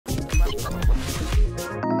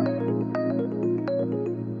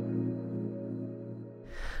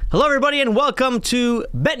Hello, everybody, and welcome to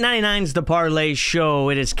Bet99's The Parleh Show.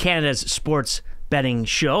 It is Canada's sports betting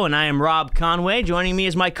show, and I am Rob Conway. Joining me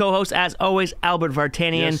is my co-host, as always, Albert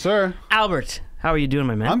Vartanian. Yes, sir. Albert, how are you doing,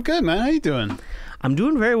 my man? I'm good, man. How you doing? I'm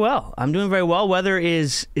doing very well. Weather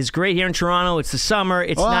is great here in Toronto. It's the summer.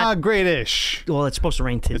 It's not great-ish. Well, it's supposed to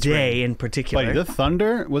rain today in particular. Buddy, the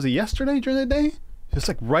thunder, was it yesterday during the day? Just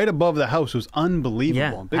like right above the house. It was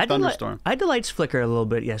unbelievable. Yeah. Big thunderstorm. I had the lights flicker a little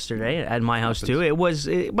bit yesterday at my house too.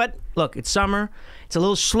 But look, it's summer. It's a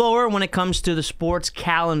little slower when it comes to the sports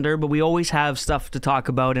calendar, but we always have stuff to talk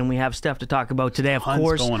about, and we have stuff to talk about today. Of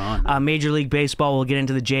course, going on. Major League Baseball. We'll get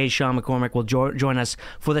into the Jays. Shawn McCormick will join us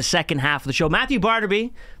for the second half of the show. Matthew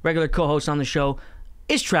Barterby, regular co-host on the show,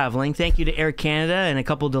 is traveling. Thank you to Air Canada and a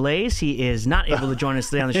couple delays. He is not able to join us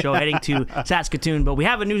today on the show, heading to Saskatoon, but we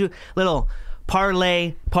have a new little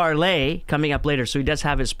parlay coming up later, so he does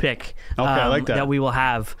have his pick. Okay, I like that. That we will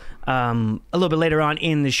have a little bit later on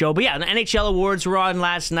in the show. But yeah, the NHL awards were on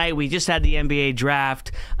last night. We just had the NBA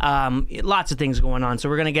draft. Lots of things going on, so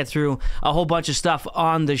we're going to get through a whole bunch of stuff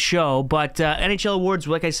on the show. But NHL awards,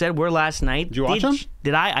 like I said, were last night. Did you watch them?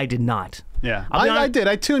 Did I? I did not. Yeah, I did.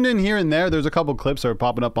 I tuned in here and there. There's a couple clips that were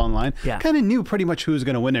popping up online. Yeah. Kind of knew pretty much who was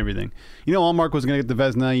going to win everything. You know, Allmark was going to get the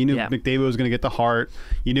Vezina. You knew McDavid was going to get the Hart.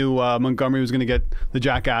 You knew Montgomery was going to get the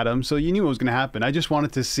Jack Adams. So you knew what was going to happen. I just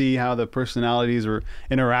wanted to see how the personalities were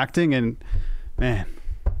interacting, and man,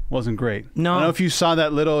 wasn't great. No. I don't know if you saw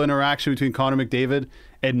that little interaction between Connor McDavid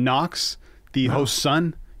and Knox, the host's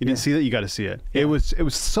son. You didn't see that? You got to see it. Yeah. It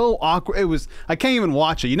was so awkward. I can't even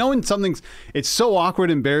watch it. You know when it's so awkward,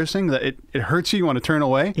 embarrassing that it hurts you. You want to turn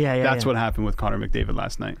away. That's what happened with Connor McDavid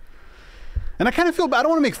last night. And I kind of feel bad. I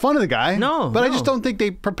don't want to make fun of the guy. But I just don't think they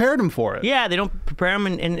prepared him for it. Yeah, they don't prepare him,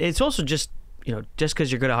 and it's also just, just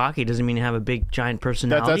because you're good at hockey doesn't mean you have a big giant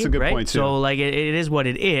personality. That's a good point too. So like it is what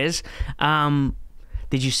it is.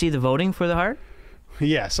 Did you see the voting for the Hart?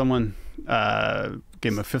 Yeah, someone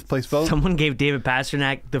gave him a 5th place vote. Someone gave David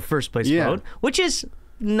Pastrnak the 1st place vote, which is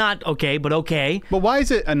not okay, but okay. But why is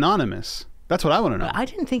it anonymous? That's what I want to know. I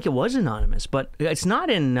didn't think it was anonymous, but it's not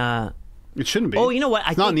in... it shouldn't be. Oh, you know what?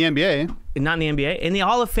 It's not in the NBA. Not in the NBA. In the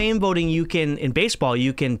Hall of Fame voting, in baseball,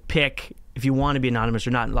 you can pick if you want to be anonymous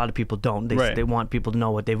or not. A lot of people don't. They want people to know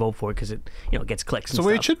what they vote for because it gets clicks and stuff. So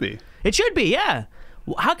it should be. It should be, yeah.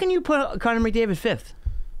 How can you put Connor McDavid 5th?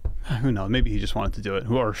 Who knows? Maybe he just wanted to do it.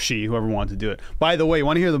 Or she, whoever wanted to do it. By the way, you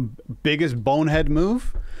want to hear the biggest bonehead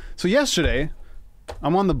move? So yesterday,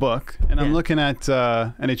 I'm on the book, and I'm looking at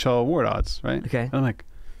NHL award odds, right? Okay. And I'm like,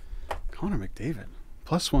 Connor McDavid,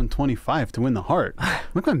 plus 125 to win the Hart.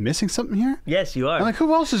 Am I missing something here? Yes, you are. I'm like,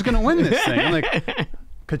 who else is going to win this thing? I'm like,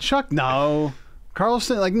 Kachuk? No.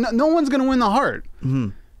 Carlson? Like, no one's going to win the Hart. Mm-hmm.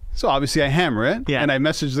 So obviously I hammer it, and I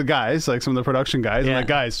message the guys, like some of the production guys. I'm like,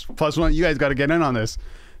 guys, plus 1, you guys got to get in on this.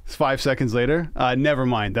 5 seconds later, never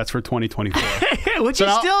mind. That's for 2024. Which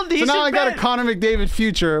is still decent. So now I got a Connor McDavid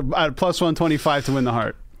future at plus 125 to win the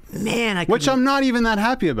Hart. Man, which I'm not even that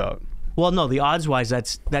happy about. Well, no, the odds wise,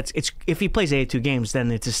 it's if he plays 82 games,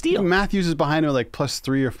 then it's a steal. Matthews is behind her like plus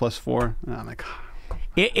 3 or plus 4. And I'm like,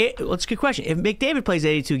 well, it's a good question. If McDavid plays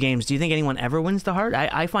 82 games, do you think anyone ever wins the Hart?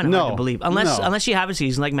 I find it hard to believe, unless you have a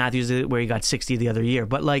season like Matthews where he got 60 the other year.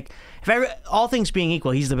 But like, all things being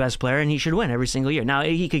equal, he's the best player and he should win every single year. Now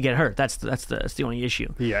he could get hurt. That's the only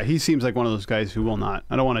issue. Yeah, he seems like one of those guys who will not.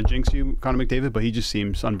 I don't want to jinx you, Connor McDavid, but he just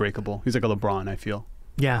seems unbreakable. He's like a LeBron, I feel.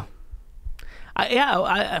 Yeah.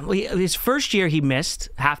 His first year he missed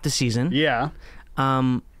half the season. Yeah.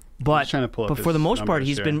 But for the most part,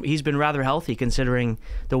 he's been rather healthy considering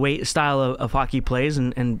the style of hockey he plays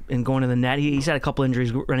and going to the net. He's had a couple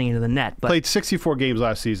injuries running into the net. But played 64 games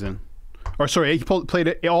last season. Or sorry, he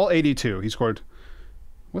played all 82. He scored.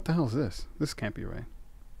 What the hell is this? This can't be right.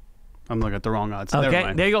 I'm looking at the wrong odds. Okay, never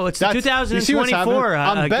mind. There you go. It's the 2024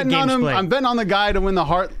 I'm betting on him. played. I'm betting on the guy to win the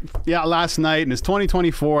Hart. Yeah, last night, and it's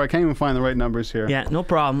 2024. I can't even find the right numbers here. Yeah, no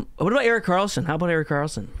problem. What about Erik Karlsson? How about Erik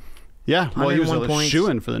Karlsson? Yeah, well, he was a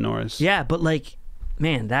shoo-in for the Norris. Yeah, but like,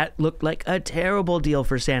 man, that looked like a terrible deal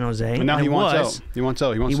for San Jose. And now he wants out. He wants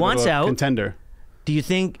out. He wants out. Contender. Do you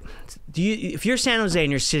think? If you're San Jose and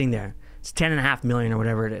you're sitting there, it's $10.5 million or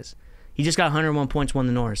whatever it is. He just got 101 points, won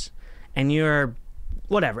the Norris, and you're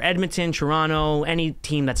whatever Edmonton, Toronto, any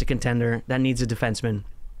team that's a contender that needs a defenseman.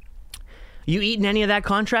 You eating any of that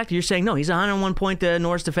contract? You're saying no. He's a 101 point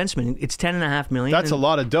Norris defenseman. It's $10.5 million. That's a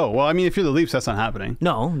lot of dough. Well, I mean, if you're the Leafs, that's not happening.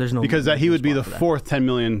 No, there's no because he would be the 4th $10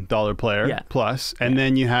 million player plus, and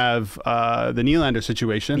then you have the Nylander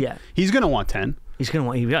situation. Yeah, he's going to want 10. He's going to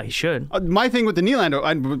want. Yeah, he should. My thing with the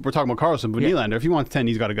Nylander, we're talking about Karlsson, but Nylander, if he wants 10,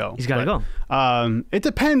 he's got to go. He's got to go. It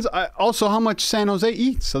depends also how much San Jose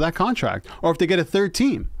eats of that contract, or if they get a third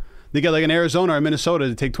team. They get like an Arizona or Minnesota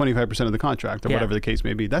to take 25% of the contract or Yeah. whatever the case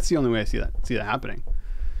may be. That's the only way I see that happening.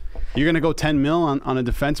 You're going to go 10 mil on a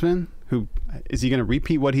defenseman who is he going to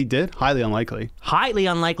repeat what he did? Highly unlikely. Highly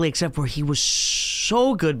unlikely, except where he was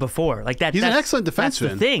so good before. Like that. He's an excellent defenseman. That's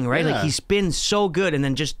the thing, right? Yeah. Like he's been so good and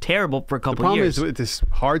then just terrible for a couple of years. years. The problem is with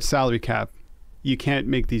this hard salary cap, you can't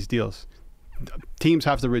make these deals. Teams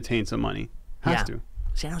have to retain some money. Has to.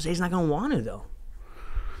 San Jose's not going to want to, though.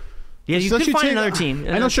 Yeah, you Unless could find take- another team.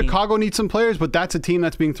 I know Chicago needs some players, but that's a team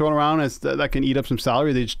that's being thrown around as that can eat up some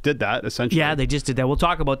salary. They just did that, essentially. Yeah, they just did that. We'll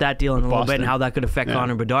talk about that deal in a little bit and how that could affect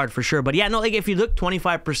Connor Bedard for sure. But yeah, no, like if you look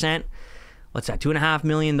 25%, what's that? $2.5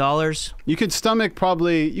 million. You could stomach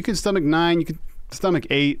You could stomach 9. You could stomach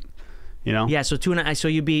 8. You know. Yeah, so so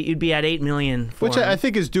you'd be at $8 million, which I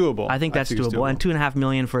think is doable. I think that's doable. And $2.5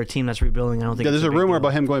 million for a team that's rebuilding. I don't think. Yeah, it's there's a rumor deal.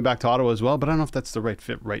 about him going back to Ottawa as well, but I don't know if that's the right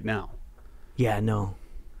fit right now. Yeah, no.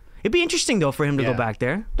 It'd be interesting, though, for him to go back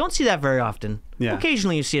there. Don't see that very often. Yeah.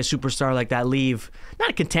 Occasionally you see a superstar like that leave,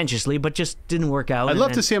 not contentiously, but just didn't work out. I'd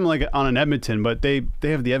love to see him like on an Edmonton, but they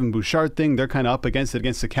have the Evan Bouchard thing. They're kind of up against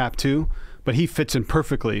the cap too, but he fits in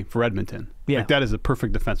perfectly for Edmonton. Yeah. Like that is a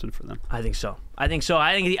perfect defenseman for them. I think so. I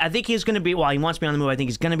think he's going to be, well, he wants to be on the move. I think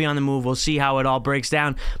he's going to be on the move. We'll see how it all breaks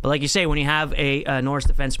down. But like you say, when you have a Norris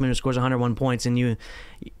defenseman who scores 101 points and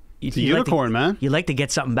It's a unicorn, man. You like to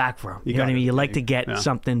get something back for him. You know what I mean? You like to get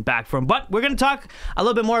something back for him. But we're going to talk a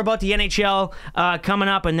little bit more about the NHL coming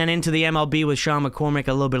up and then into the MLB with Shawn McCormick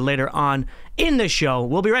a little bit later on in the show.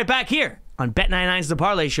 We'll be right back here on Bet99's The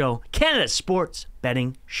Parleh Show, Canada's sports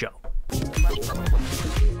betting show.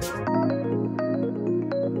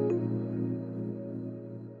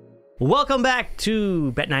 Welcome back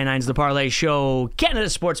to Bet99's The Parleh Show,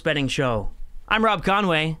 Canada's sports betting show. I'm Rob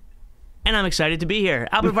Conway. And I'm excited to be here.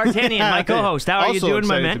 Albert Vartanian, my co-host. How are you doing,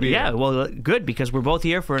 my man? Yeah, well, good, because we're both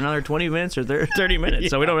here for another 20 minutes or 30 minutes,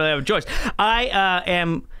 so we don't really have a choice. I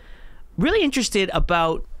am really interested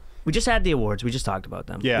about, we just had the awards. We just talked about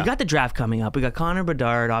them. Yeah. We got the draft coming up. We got Connor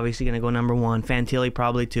Bedard, obviously going to go number 1. Fantilli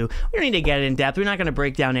probably 2. We don't need to get it in depth. We're not going to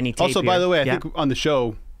break down any tape Also, here. by the way, I think on the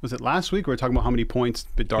show, was it last week, we were talking about how many points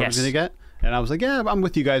Bedard was going to get? And I was like, yeah, I'm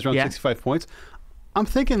with you guys around 65 points. I'm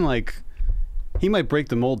thinking like, he might break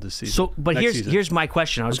the mold this season. So, but here's my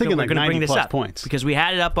question. We're going to bring this up points. because we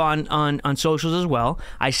had it up on socials as well.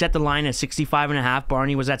 I set the line at 65.5.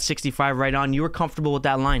 Barney was at 65 right on. You were comfortable with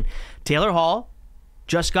that line. Taylor Hall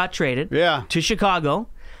just got traded to Chicago.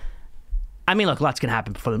 I mean, look, lots can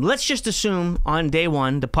happen for them. Let's just assume on day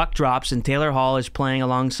one the puck drops and Taylor Hall is playing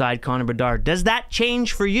alongside Connor Bedard. Does that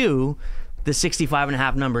change for you the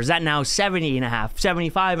 65.5 number? Is that now 70.5,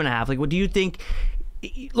 75.5? Like, what do you think?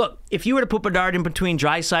 Look, if you were to put Bedard in between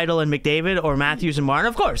Draisaitl and McDavid or Matthews and Martin,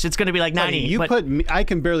 of course, it's going to be like 90. I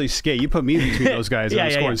can barely skate. You put me between those guys and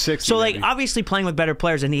I'm scoring 60. So, like, obviously playing with better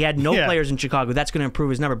players, and he had no players in Chicago, that's going to improve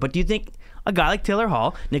his number. But do you think a guy like Taylor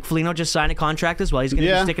Hall, Nick Foligno just signed a contract as well, he's going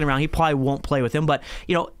to be sticking around. He probably won't play with him. But,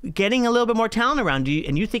 you know, getting a little bit more talent around you,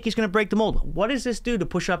 and you think he's going to break the mold. What does this do to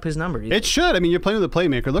push up his number? It should. I mean, you're playing with a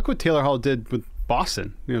playmaker. Look what Taylor Hall did with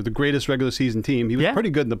Boston, the greatest regular season team. He was pretty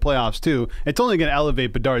good in the playoffs too. It's only going to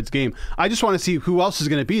elevate Bedard's game. I just want to see who else is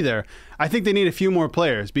going to be there. I think they need a few more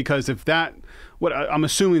players because if that, I'm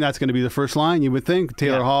assuming that's going to be the first line. You would think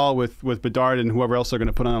Taylor Hall with Bedard and whoever else they're going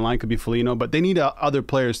to put on the line could be Foligno, but they need other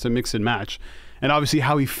players to mix and match. And obviously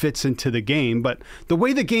how he fits into the game. But the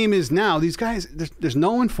way the game is now, these guys, there's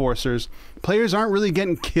no enforcers. Players aren't really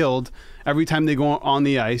getting killed every time they go on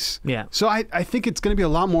the ice. Yeah. So I think it's going to be a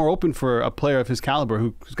lot more open for a player of his caliber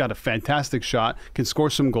who's got a fantastic shot, can score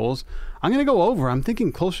some goals. I'm going to go over. I'm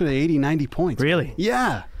thinking closer to 80, 90 points. Really?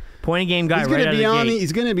 Yeah. Point a game guy right out of the gate.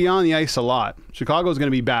 He's going to be on the ice a lot. Chicago's going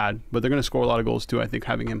to be bad, but they're going to score a lot of goals too, I think,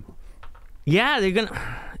 having him. Yeah, they're going to...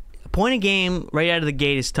 Point a game right out of the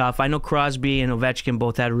gate is tough. I know Crosby and Ovechkin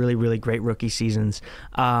both had really, really great rookie seasons.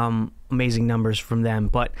 Amazing numbers from them.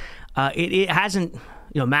 But it hasn't...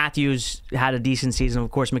 Matthews had a decent season.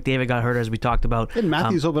 Of course, McDavid got hurt, as we talked about. Didn't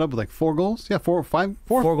Matthews open up with like 4 goals? Yeah, 4 or 5?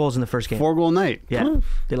 4 goals in the first game. 4-goal night. Yeah.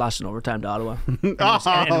 They lost in overtime to Ottawa.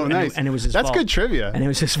 Nice. And it was his fault. That's good trivia. And it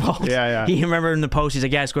was his fault. Yeah. He remembered in the post, he's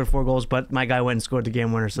like, I scored 4 goals, but my guy went and scored the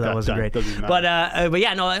game winner, so that wasn't great. But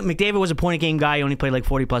yeah, no, McDavid was a point-a-game guy. He only played like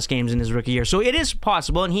 40-plus games in his rookie year. So it is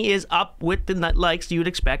possible, and he is up with the likes you would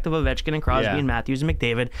expect of Ovechkin and Crosby and Matthews and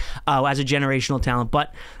McDavid as a generational talent.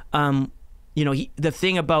 But... the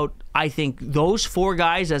thing about, I think, those 4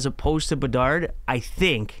 guys as opposed to Bedard, I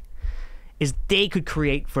think, is they could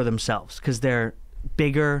create for themselves because they're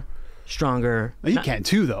bigger, stronger. He can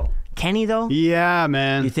too, though. Can he, though? Yeah,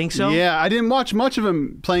 man. You think so? Yeah, I didn't watch much of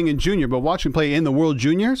him playing in junior, but watch him play in the World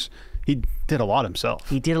Juniors. he did a lot himself.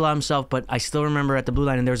 He did a lot himself, but I still remember at the blue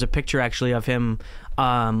line, and there was a picture actually of him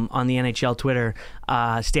on the NHL Twitter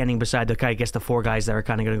standing beside I guess the four guys that are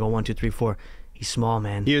kind of going to go 1, 2, 3, 4. He's small,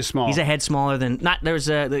 man. He is small. He's a head smaller than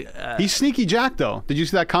He's sneaky Jack though. Did you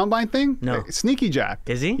see that combine thing? No. Sneaky Jack.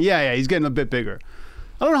 Is he? Yeah. He's getting a bit bigger.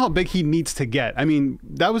 I don't know how big he needs to get. I mean,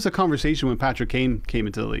 that was a conversation when Patrick Kane came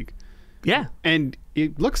into the league. Yeah. And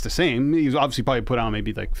it looks the same. He's obviously probably put on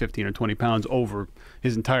maybe like 15 or 20 pounds over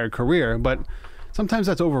his entire career, but sometimes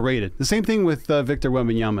that's overrated. The same thing with Victor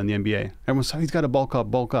Wembanyama in the NBA. Everyone's saying he's got to bulk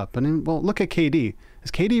up. And then, well, look at KD. Has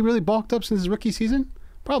KD really bulked up since his rookie season?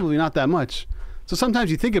 Probably not that much. So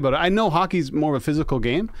sometimes you think about it. I know hockey's more of a physical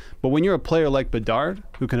game, but when you're a player like Bedard,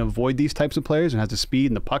 who can avoid these types of players and has the speed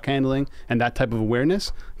and the puck handling and that type of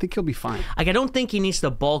awareness, I think he'll be fine. Like, I don't think he needs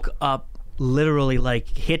to bulk up, literally,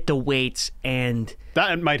 like, hit the weights and...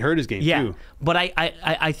 That might hurt his game, too. But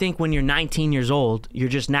I think when you're 19 years old, you're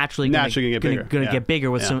just naturally going to get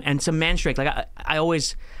bigger with some man strength. Like, I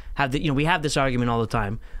always have we have this argument all the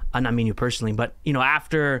time. I mean you personally, but,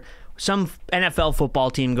 after... Some NFL football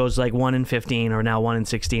team goes like 1-15, or now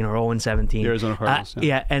 1-16, or 0-17. Arizona Cardinals.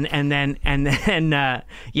 And then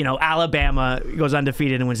Alabama goes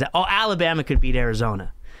undefeated and wins that. Oh, Alabama could beat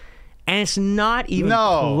Arizona, and it's not even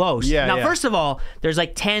close. First of all, there's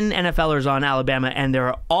like 10 NFLers on Alabama, and there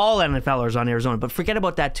are all NFLers on Arizona. But forget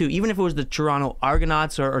about that too. Even if it was the Toronto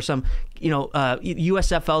Argonauts or some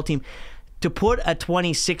USFL team. To put a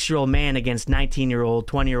 26-year-old man against 19-year-old,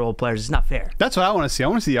 20-year-old players is not fair. That's what I want to see. I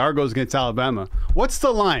want to see the Argos against Alabama. What's the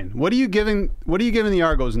line? What are you giving the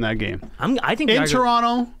Argos in that game? I think in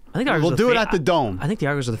Toronto. I think the Argos we'll do it at the Dome. I think the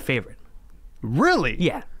Argos are the favorite. Really?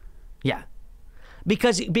 Yeah.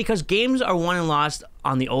 Because games are won and lost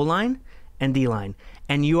on the O-line and D-line,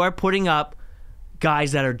 and you are putting up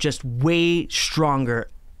guys that are just way stronger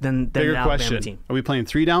than the Alabama team. Are we playing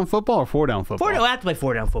 3-down football or 4-down football? We'll have to play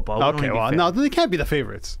 4-down football. Okay, well, no, they can't be the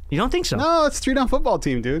favorites. You don't think so? No, it's a 3-down football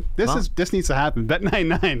team, dude. This needs to happen. Bet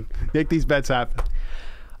 9-9. Make these bets happen.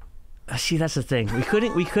 See, that's the thing.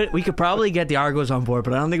 We could probably get the Argos on board,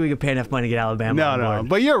 but I don't think we could pay enough money to get Alabama on board. No.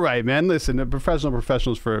 But you're right, man. Listen, the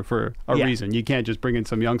professionals for a reason. You can't just bring in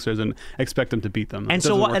some youngsters and expect them to beat them. And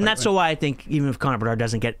that's why I think even if Connor Bedard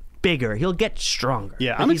doesn't get bigger, he'll get stronger.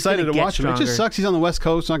 Yeah, I'm excited to watch him. It just sucks he's on the West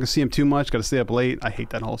Coast. Not going to see him too much. Got to stay up late. I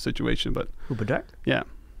hate that whole situation. But who, Bedard? Yeah.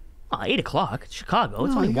 8 o'clock. It's Chicago.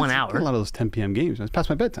 It's only 1 hour. A lot of those 10 p.m. games. It's past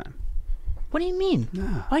my bedtime. What do you mean?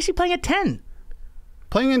 Yeah. Why is he playing at 10?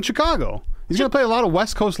 Playing in Chicago. He's going to play a lot of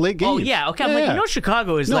West Coast late games. Oh, yeah. Okay. I'm like,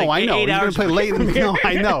 Chicago is like 8 hours. He's going to play late. No,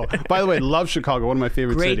 I know. By the way, love Chicago. One of my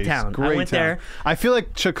favorite cities. Great town. Great I went town. there. I feel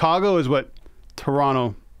like Chicago is what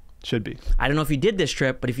Toronto should be. I don't know if you did this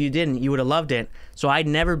trip, but if you didn't, you would have loved it. So I'd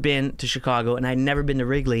never been to Chicago, and I'd never been to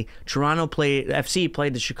Wrigley. Toronto FC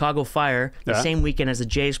played the Chicago Fire the same weekend as the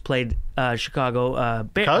Jays played Chicago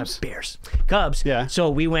Cubs. Cubs. Yeah.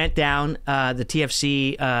 So we went down the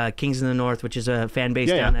TFC Kings in the North, which is a fan base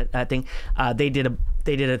down at that thing. They did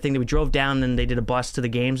a thing that we drove down, and they did a bus to the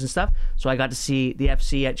games and stuff. So I got to see the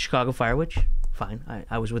FC at Chicago Fire, which. Fine.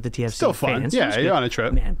 I was with the TFC Still fun. fans. Yeah, you're on a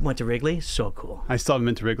trip. Man, went to Wrigley. So cool. I still haven't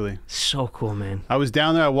been to Wrigley. So cool, man. I was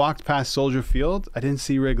down there. I walked past Soldier Field. I didn't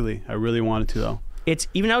see Wrigley. I really wanted to, though. It's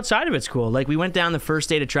even outside of it's cool. Like, we went down the first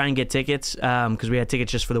day to try and get tickets because we had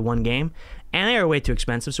tickets just for the one game, and they were way too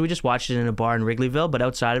expensive. So we just watched it in a bar in Wrigleyville. But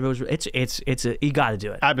outside of it, you got to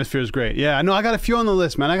do it. Atmosphere is great. Yeah, no, I got a few on the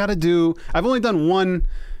list, man. I've only done one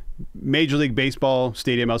Major League Baseball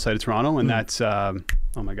stadium outside of Toronto, and that's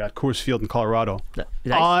oh my God, Coors Field in Colorado.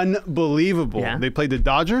 Unbelievable. Yeah. They played the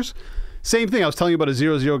Dodgers. Same thing. I was telling you about a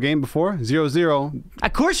 0-0 game before. 0-0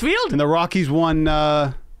 at Coors Field, and the Rockies won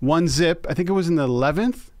 1-0. I think it was in the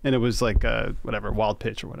 11th, and it was like wild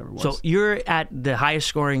pitch or whatever it was. So you're at the highest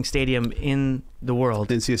scoring stadium in the world.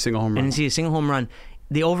 Didn't see a single home run.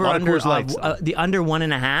 The over-under the under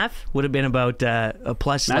 1.5 would have been about a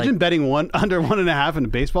plus. Imagine betting under 1.5 in a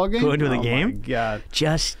baseball game. Going to the game. My God.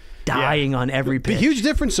 Just dying on every pitch. The huge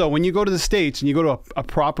difference, though, when you go to the States and you go to a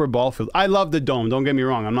proper ball field. I love the Dome. Don't get me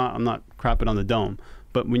wrong. I'm not crapping on the Dome.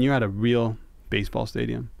 But when you're at a real baseball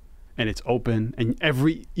stadium and it's open and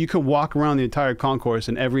you can walk around the entire concourse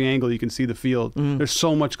and every angle you can see the field. There's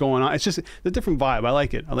so much going on. It's just a different vibe. I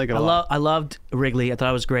like it. I like it a lot. I loved Wrigley. I thought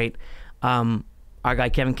it was great. Our guy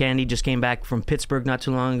Kevin Kennedy just came back from Pittsburgh not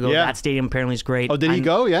too long ago. Yeah. That stadium apparently is great. Oh, did he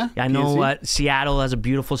go? Yeah. I know Seattle has a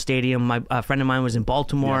beautiful stadium. My friend of mine was in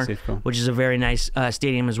Baltimore, which is a very nice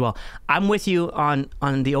stadium as well. I'm with you on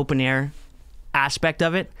the open air aspect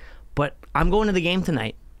of it, but I'm going to the game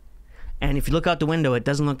tonight. And if you look out the window, it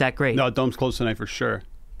doesn't look that great. No, Dome's closed tonight for sure.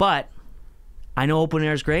 But I know open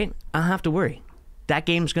air is great. I don't have to worry. that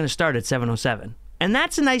game's going to start at 7:07. And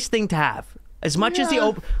that's a nice thing to have. As much as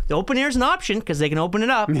the open air is an option because they can open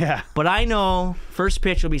it up. Yeah. But I know first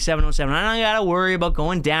pitch will be 7:07. I don't got to worry about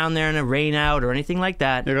going down there in a rain out or anything like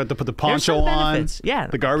that. They're going to put the poncho on. Yeah.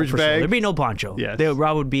 The garbage for bag. Sure. There'd be no poncho. Yes.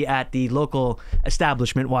 Rob would be at the local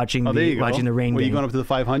establishment watching the rain game. Are you going up to the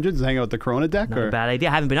 500s and hang out with the Corona deck? Not a bad idea.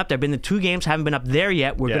 I haven't been up there. Been to 2 games. Haven't been up there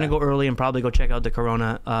yet. We're going to go early and probably go check out the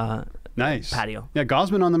Corona nice patio. Yeah,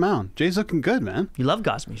 Gosman on the mound. Jay's looking good, man. You love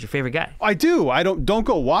Gosman. He's your favorite guy. I do. I don't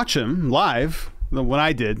go watch him live. When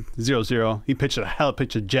I did 0-0, he pitched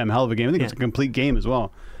a gem, hell of a game. I think it was a complete game as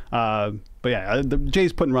well. But yeah,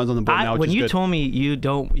 Jay's putting runs on the board now. When you told me you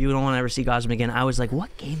don't want to ever see Gosman again, I was like,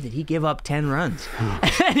 what game did he give up 10 runs?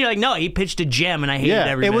 And you're like, no, he pitched a gem, and I hated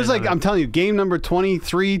every minute. It was like, I'm telling you, game number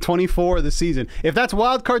 23, 24 of the season. If that's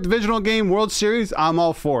wild card divisional game, World Series, I'm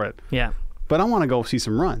all for it. Yeah. But I want to go see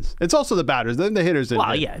some runs. It's also the batters, the hitters.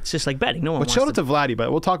 Well, yeah, it's just like betting. No one. But shout out to Vladdy,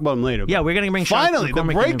 but we'll talk about him later. Yeah, we're gonna bring Shawn finally the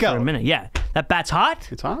McCormick breakout in for a minute. Yeah, that bat's hot.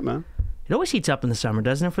 It's hot, man. It always heats up in the summer,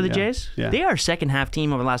 doesn't it, for the Jays? Yeah. They are a second half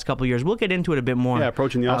team over the last couple of years. We'll get into it a bit more. Yeah,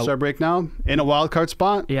 approaching the All-Star break now in a wild card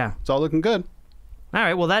spot. Yeah, it's all looking good. All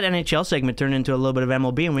right, well, that NHL segment turned into a little bit of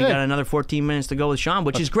MLB, and we got another 14 minutes to go with Shawn,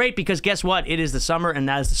 which is great because guess what? It is the summer, and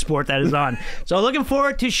that is the sport that is on. So looking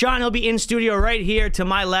forward to Shawn. He'll be in studio right here to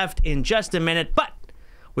my left in just a minute, but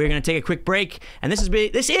we're going to take a quick break, and this is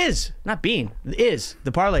the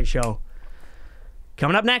Parleh Show.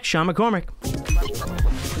 Coming up next, Shawn McCormick.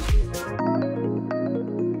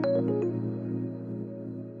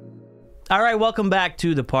 All right, welcome back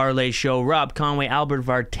to the Parleh Show. Rob, Conway, Albert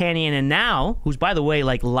Vartanian, and now, who's, by the way,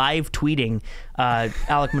 like live tweeting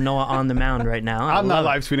Alek Manoah on the mound right now. I'm not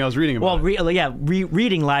live tweeting. I was reading about it.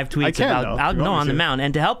 Reading live tweets about Alek Manoah on the mound.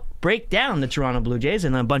 And to help break down the Toronto Blue Jays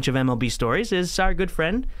and a bunch of MLB stories is our good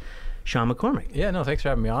friend, Shawn McCormick. Yeah, no, thanks for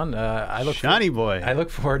having me on. I look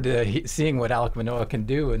forward to seeing what Alek Manoah can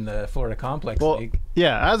do in the Florida Complex League.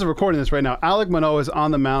 Yeah, as of recording this right now, Alek Manoah is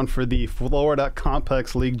on the mound for the Florida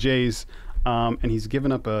Complex League Jays, and he's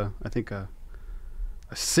given up a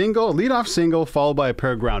leadoff single, followed by a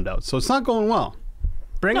pair of groundouts. So it's not going well.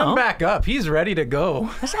 Bring him back up. He's ready to go.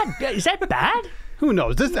 Is that bad? Who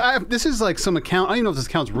knows? This is like some account. I don't even know if this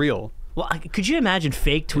account's real. Well, could you imagine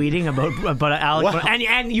fake tweeting about Alek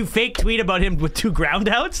and you fake tweet about him with 2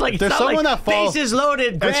 groundouts? Like, there's someone that falls. Bases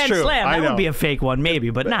loaded, grand slam. That would be a fake one, maybe,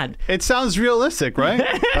 but not. It sounds realistic, right?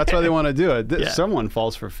 That's why they want to do it. Someone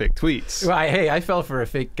falls for fake tweets. Well, I fell for a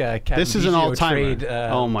fake this is an all-timer. Trade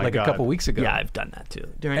oh my God. a couple weeks ago. Yeah, I've done that too.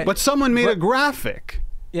 But someone made a graphic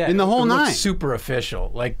in the whole nine. Super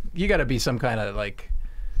official. Like, you got to be some kind of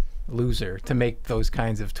loser to make those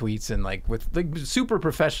kinds of tweets, and with super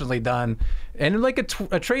professionally done, and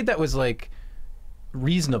a trade that was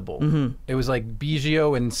reasonable. Mm-hmm. It was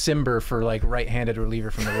Biggio and Simber for right-handed reliever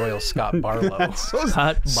from the Royals, Scott Barlow.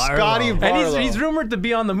 Scotty Barlow. And he's rumored to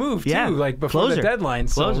be on the move too, before the deadline.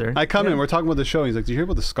 Closer. I come in, we're talking about the show. He's like, "Did you hear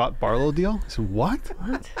about the Scott Barlow deal?" I said, "What?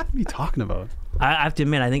 What are you talking about?" I have to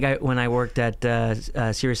admit, I think when I worked at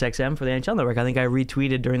Sirius XM for the NHL Network, I think I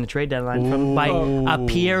retweeted during the trade deadline by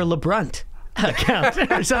Pierre LeBrunt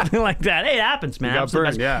account or something like that. Hey, it happens, man. You got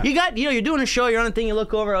burned, yeah. You're doing a show, you're on a thing, you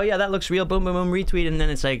look over, oh yeah, that looks real, boom, boom, boom, retweet, and then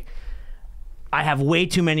it's like, I have way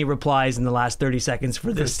too many replies in the last 30 seconds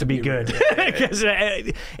for this to be good. Because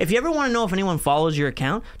if you ever want to know if anyone follows your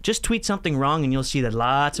account, just tweet something wrong and you'll see that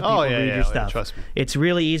lots of people read your stuff. Trust me. It's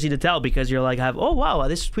really easy to tell because you're like, oh wow,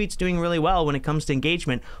 this tweet's doing really well when it comes to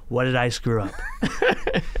engagement. What did I screw up?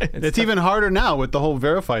 It's even harder now with the whole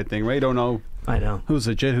verified thing, right? You don't know. I know who's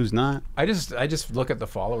legit, who's not. I just look at the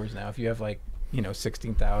followers now. If you have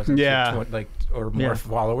 16,000 or more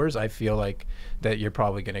followers, I feel like that you're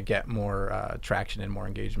probably going to get more traction and more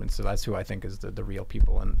engagement. So that's who I think is the real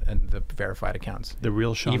people and the verified accounts. The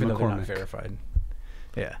real Shawn even McCormick. Though they're not verified.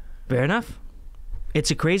 Yeah. Fair enough. It's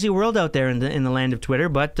a crazy world out there in the land of Twitter,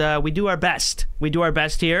 but we do our best. We do our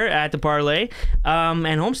best here at the Parleh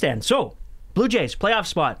and Homestand. So, Blue Jays playoff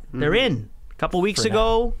spot. They're in. A couple weeks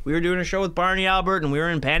ago, we were doing a show with Barney Albert, and we were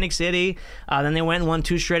in Panic City. Then they went and won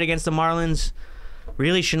 2 straight against the Marlins.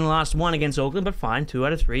 Really shouldn't have lost 1 against Oakland, but fine. 2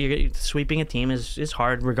 out of 3. Sweeping a team is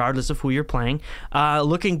hard, regardless of who you're playing.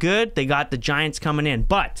 Looking good. They got the Giants coming in.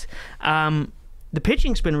 But the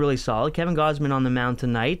pitching's been really solid. Kevin Gosman on the mound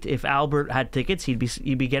tonight. If Albert had tickets, he'd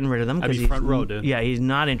be getting rid of them. I'd be front row, dude. Yeah, he's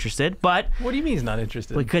not interested. But what do you mean he's not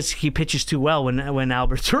interested? Because he pitches too well when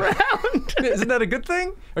Albert's around. Isn't that a good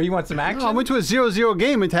thing? Or you want some action? No, I went to a 0-0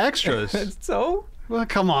 game into extras. So? Well,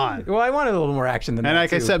 come on. Well, I wanted a little more action than that. And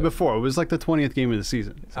like I said before, it was like the 20th game of the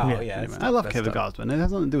season. So yeah. anyway, I love Kevin Gosman. It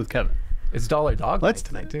has nothing to do with Kevin. It's dollar dog night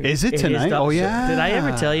tonight too. Is it tonight? Oh yeah. Did I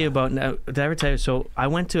ever tell you about? Did I ever tell you? So I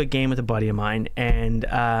went to a game with a buddy of mine, and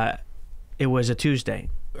it was a Tuesday,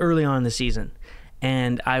 early on in the season,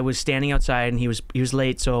 and I was standing outside, and he was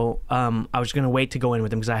late, so I was gonna wait to go in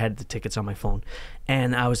with him because I had the tickets on my phone,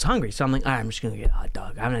 and I was hungry, so I'm like, all right, I'm just gonna get a hot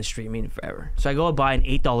dog. I haven't had street meat in forever, so I go buy an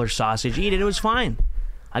 $8 sausage, eat it. It was fine.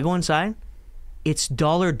 I go inside. It's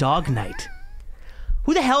dollar dog night.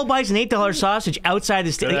 Who the hell buys an $8 sausage outside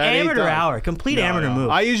the state? Amateur hour. Complete amateur move.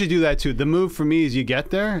 I usually do that too. The move for me is you get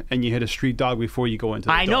there and you hit a street dog before you go into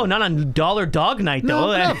the I know, not on dollar dog night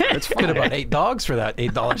though. No, it's Could have bought 8 dogs for that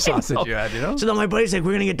 $8 sausage you had, you know? So then my buddy's like,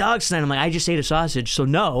 we're going to get dogs tonight. I'm like, I just ate a sausage, so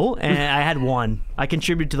no. And I had one. I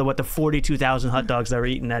contributed to the 42,000 hot dogs that were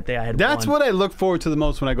eaten that day. I had That's one. what I look forward to the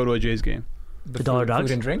most when I go to a Jays game. The dollar dogs?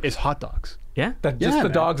 Food and drink? It's hot dogs. Yeah? Just the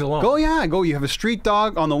man. dogs alone. Go, you have a street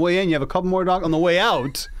dog on the way in. You have a couple more dogs on the way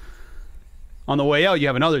out. On the way out, you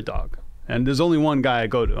have another dog. And there's only one guy I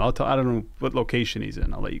go to. I don't know what location he's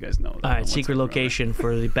in. I'll let you guys know. All right, secret location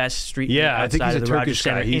for the best street meat I think outside he's of a the Rogers Turkish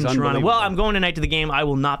Center guy. He's in Toronto. unbelievable. Well, I'm going tonight to the game. I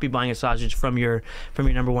will not be buying a sausage from your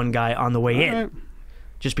number one guy on the way in. Right.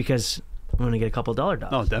 Just because I'm going to get a couple dollar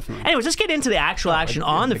dogs. Oh, definitely. Anyways, let's get into the actual action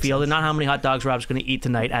on the field and not how many hot dogs Rob's going to eat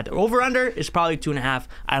tonight. At over-under is probably 2.5.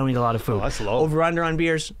 I don't eat a lot of food. Oh, that's low. Over-under on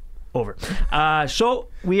beers, over. So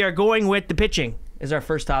we are going with the pitching is our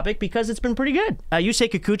first topic because it's been pretty good. Yusei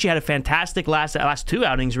Kikuchi had a fantastic last 2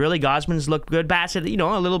 outings, really. Gosman's looked good. Bassett,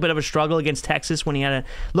 a little bit of a struggle against Texas when he had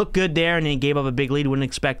looked good there and then he gave up a big lead. Wouldn't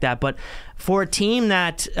expect that. But for a team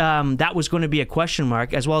that was going to be a question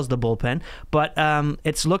mark, as well as the bullpen, but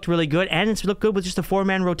it's looked really good, and it's looked good with just a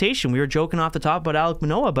 4-man rotation. We were joking off the top about Alek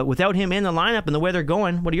Manoah, but without him in the lineup and the way they're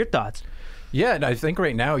going, what are your thoughts? Yeah, and I think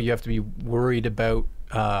right now you have to be worried about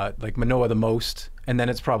like Manoah the most, and then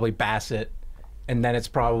it's probably Bassett, and then it's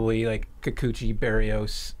probably like Kikuchi,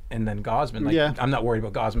 Berrios, and then Gosman. I'm not worried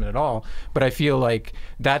about Gosman at all, but I feel like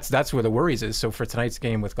that's where the worries is. So for tonight's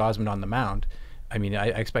game with Gosman on the mound, I mean, I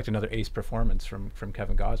expect another ace performance from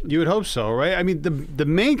Kevin Gosman. You would hope so, right? I mean, the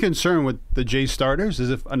main concern with the Jays starters is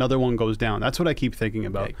if another one goes down. That's what I keep thinking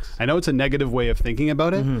about. Yikes. I know it's a negative way of thinking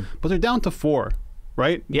about it, but they're down to 4,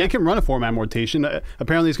 right? Yeah. They can run a 4-man rotation.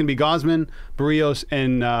 Apparently, it's going to be Gosman, Berrios,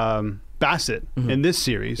 and Bassett in this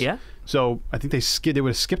series. Yeah. So I think they would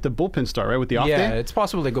have skipped the bullpen start, right, with the off day? Yeah, it's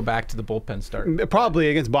possible they go back to the bullpen start. Probably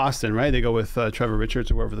against Boston, right? They go with Trevor Richards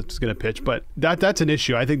or whoever that's going to pitch. But that's an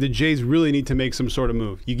issue. I think the Jays really need to make some sort of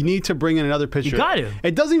move. You need to bring in another pitcher. You got to.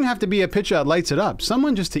 It doesn't even have to be a pitcher that lights it up.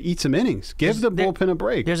 Someone just to eat some innings. Give the bullpen a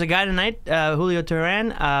break. There's a guy tonight, Julio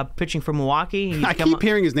Teheran, pitching for Milwaukee. I keep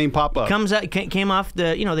hearing his name pop up. Came off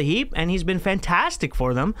the the heap, and he's been fantastic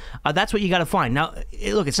for them. That's what you got to find. Now,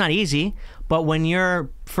 look, it's not easy, but when your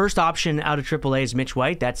first option out of AAA is Mitch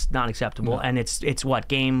White, that's not acceptable. And it's what,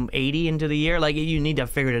 game 80 into the year? Like, you need to have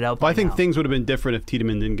figured it out. Well, I think now. things would have been different if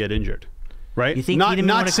Tiedemann didn't get injured. Right? You think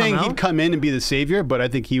not saying he'd come in and be the savior, but I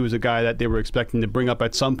think he was a guy that they were expecting to bring up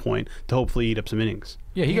at some point to hopefully eat up some innings.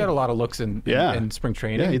 Yeah, he got a lot of looks in spring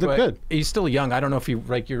training. Yeah, he looked good. He's still young. I don't know if you're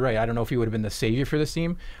right. I don't know if he would have been the savior for this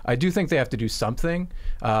team. I do think they have to do something.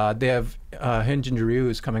 They have Hyun-Jin Ryu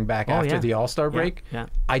is coming back after the All-Star break. Yeah.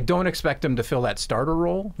 I don't expect him to fill that starter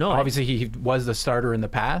role. No, obviously he was the starter in the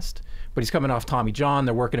past, but he's coming off Tommy John.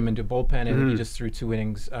 They're working him into bullpen, and he just threw 2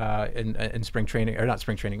 innings in spring training, or not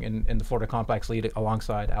spring training, in the Florida Complex lead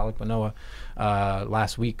alongside Alek Manoah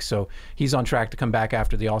last week. So he's on track to come back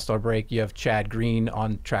after the All-Star break. You have Chad Green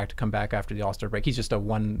on track to come back after the All-Star break. He's just a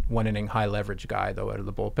one inning high leverage guy though out of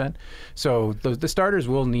the bullpen. So the starters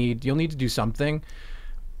you'll need to do something.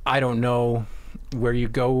 I don't know where you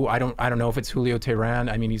go. I don't know if it's Julio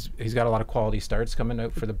Teheran. I mean, he's got a lot of quality starts coming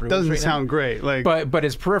out for the Brewers. Doesn't right sound now. Great, like, but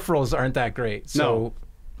his peripherals aren't that great. So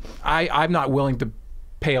I'm not willing to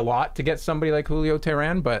pay a lot to get somebody like Julio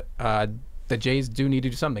Teheran, but the Jays do need to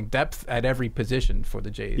do something. Depth at every position for the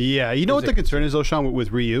Jays. Yeah, you know what the concern is though, Sean,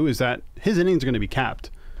 with Ryu is that his innings are going to be capped.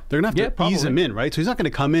 They're going to have to ease him in, right? So he's not going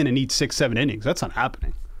to come in and eat 6-7 innings. That's not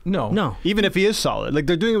happening. No. Even if he is solid. Like,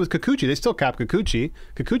 they're doing it with Kikuchi. They still cap Kikuchi.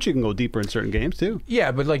 Kikuchi can go deeper in certain games, too.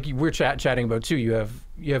 Yeah, but like we're chatting about, too, you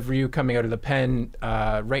have Ryu coming out of the pen.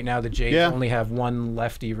 Right now, the Jays only have one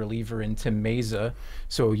lefty reliever in Tim Meza.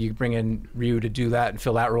 So you bring in Ryu to do that and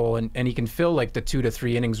fill that role. And he can fill, like, the 2 to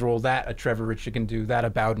 3 innings role that a Trevor Richard can do, that a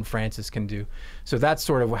Bowden Francis can do. So that's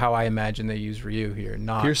sort of how I imagine they use Ryu here.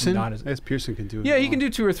 Pearson? As Pearson can do it. Yeah, he can do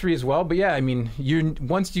 2 or 3 as well. But, yeah, I mean,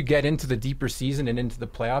 once you get into the deeper season and into the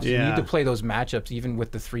playoffs, you need to play those matchups. Even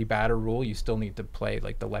with the 3-batter rule, you still need to play,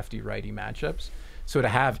 like, the lefty-righty matchups. So to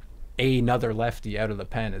have another lefty out of the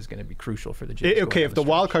pen is going to be crucial for the Jays. Okay, if the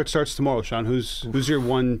wild card starts tomorrow, Sean, who's your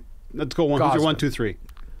one? Let's go one. Who's your 1, 2, 3?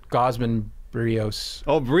 Gosman, Brios.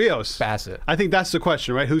 Oh, Brios. Bassett. I think that's the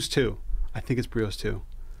question, right? Who's 2? I think it's Brios 2.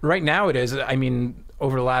 Right now it is. I mean,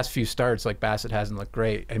 over the last few starts, like Bassett hasn't looked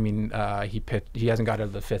great. I mean, he hasn't got out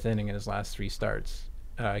of the 5th inning in his last 3 starts,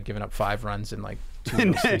 giving up 5 runs in like 2 of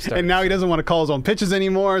those 3 starts. And now he doesn't want to call his own pitches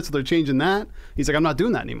anymore, so they're changing that. He's like, I'm not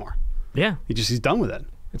doing that anymore. Yeah. He's done with it.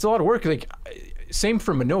 It's a lot of work. Like, same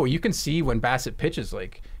for Manoah. You can see when Bassett pitches,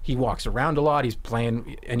 like, he walks around a lot. He's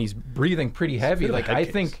playing and he's breathing pretty heavy. Like, I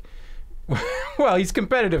think, well, he's a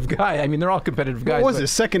competitive guy. I mean, they're all competitive guys. What was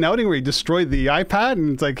his second outing where he destroyed the iPad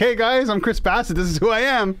and it's like, hey guys, I'm Chris Bassett. This is who I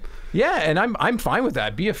am. Yeah, and I'm fine with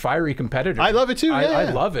that. Be a fiery competitor. I love it too.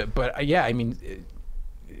 I love it. But yeah, I mean,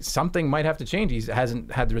 something might have to change. He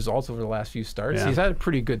hasn't had the results over the last few starts. Yeah. He's had a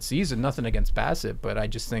pretty good season. Nothing against Bassett, but I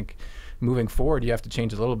just think moving forward, you have to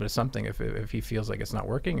change a little bit of something if he feels like it's not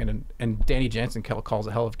working. And Danny Jansen calls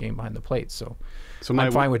a hell of a game behind the plate. So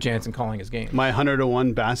I'm fine with Jansen calling his game. My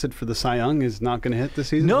 100-1 Bassett for the Cy Young is not going to hit this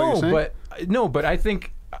season. But I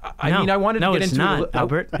think. I mean, I wanted to get into it.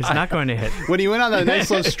 Albert. It's not going to hit. When he went on that nice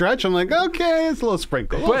little stretch, I'm like, okay, it's a little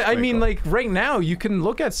sprinkle. But I mean, like right now, you can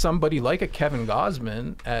look at somebody like a Kevin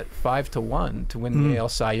Gausman at 5-1 to win the AL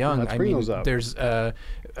Cy Young. I mean, there's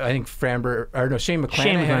I think Shane McClanahan. Shane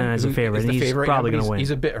McClanahan is a favorite. He's probably going to win.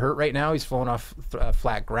 He's a bit hurt right now. He's falling off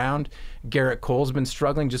flat ground. Garrett Cole's been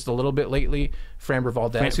struggling just a little bit lately. Framber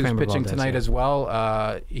Valdez, who's pitching tonight as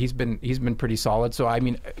well, he's been pretty solid. So I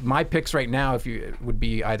mean, my picks right now would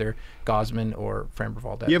be either Gausman or Framber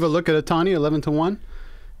Valdez. You ever look at Ohtani 11-1?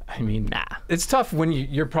 I mean, it's tough when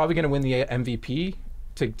you're probably going to win the MVP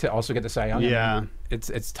to also get the Cy Young. Yeah, I mean,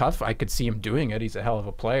 it's tough. I could see him doing it. He's a hell of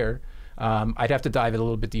a player. I'd have to dive a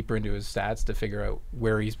little bit deeper into his stats to figure out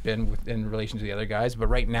where he's been in relation to the other guys. But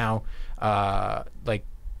right now, like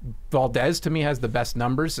Valdez to me has the best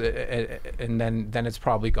numbers, and then it's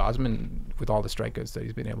probably Gausman with all the strikeouts that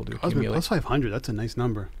he's been able to accumulate. Plus 500, that's a nice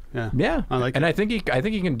number. Yeah, I like. And I think he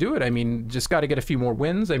can do it. I mean, just got to get a few more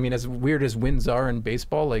wins. I mean, as weird as wins are in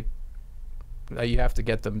baseball, like you have to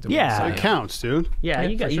get them to win. It counts, dude. Yeah,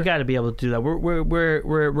 you got to be able to do that.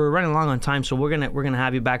 We're running along on time, so we're gonna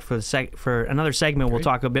have you back for another segment. Great. We'll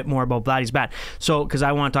talk a bit more about Vladdy's bat. So because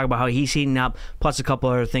I want to talk about how he's heating up, plus a couple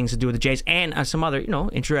other things to do with the Jays, and some other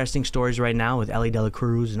interesting stories right now with Ellie De La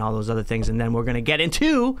Cruz and all those other things, and then we're gonna get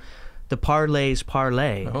into the Parleh's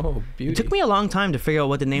parlay. Oh, beauty! It took me a long time to figure out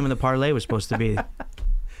what the name of the parlay was supposed to be.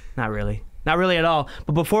 Not really at all.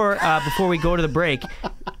 But before we go to the break,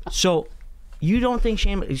 so. You don't think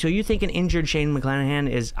you think an injured Shane McClanahan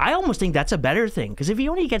is? I almost think that's a better thing because if he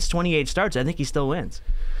only gets 28 starts, I think he still wins.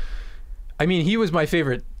 I mean, he was my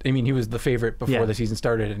favorite. I mean, he was the favorite before the season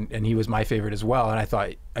started, and he was my favorite as well. And I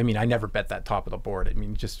thought, I mean, I never bet that top of the board. I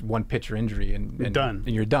mean, just one pitcher injury and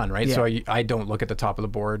you're done, right? Yeah. So I don't look at the top of the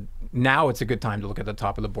board. Now it's a good time to look at the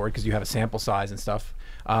top of the board because you have a sample size and stuff.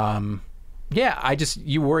 Yeah,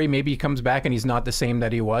 you worry maybe he comes back and he's not the same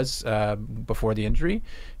that he was before the injury.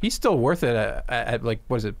 He's still worth it at like,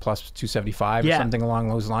 what is it, plus 275 or something along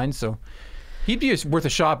those lines. So he'd be worth a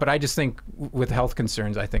shot, but I just think with health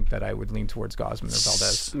concerns, I think that I would lean towards Gausman or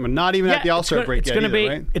Valdez. We're not even at the All-Star break yet either,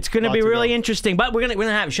 right? It's going to be really interesting, but we're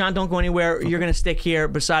gonna have Sean. Don't go anywhere. Okay. You're going to stick here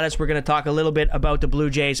beside us. We're going to talk a little bit about the Blue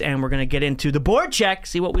Jays, and we're going to get into the board check,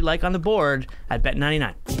 see what we like on the board at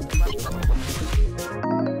Bet99.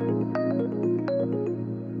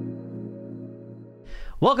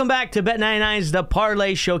 Welcome back to Bet99's The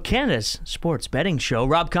Parleh Show, Canada's sports betting show.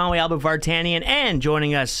 Rob Conway, Albert Vartanian, and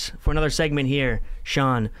joining us for another segment here,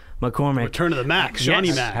 Shawn McCormick. Return to the Max,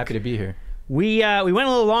 Johnny Mac. Happy to be here. We went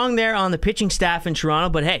a little long there on the pitching staff in Toronto,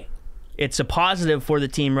 but hey, it's a positive for the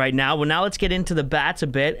team right now. Well, now let's get into the bats a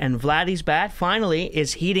bit, and Vladdy's bat finally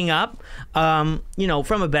is heating up. From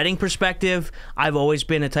a betting perspective, I've always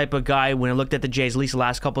been a type of guy when I looked at the Jays, at least the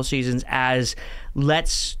last couple of seasons, as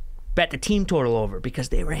let's bet the team total over because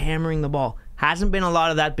they were hammering the ball. Hasn't been a lot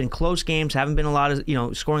of that. Been close games. Haven't been a lot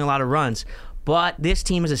of scoring a lot of runs. But this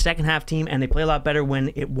team is a second half team, and they play a lot better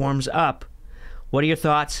when it warms up. What are your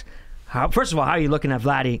thoughts? First of all, how are you looking at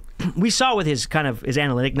Vladdy? We saw with his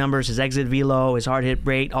analytic numbers, his exit velo, his hard hit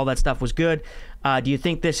rate, all that stuff was good. Do you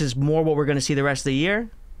think this is more what we're going to see the rest of the year?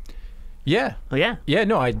 Yeah. Oh, yeah? Yeah,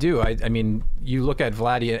 no, I do. I mean, you look at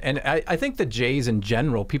Vladdy, and I think the Jays in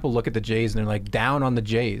general, people look at the Jays and they're like down on the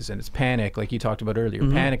Jays, and it's panic, like you talked about earlier.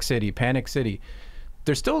 Mm-hmm. Panic City.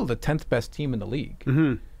 They're still the 10th best team in the league.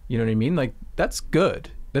 Mm-hmm. You know what I mean? Like, that's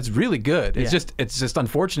good. That's really good. It's just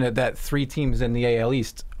unfortunate that 3 teams in the AL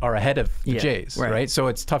East are ahead of the Jays, right? So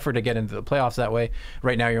it's tougher to get into the playoffs that way.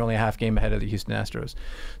 Right now, you're only a half game ahead of the Houston Astros.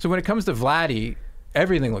 So when it comes to Vladdy,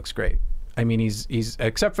 everything looks great. I mean, he's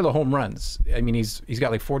except for the home runs. I mean, he's got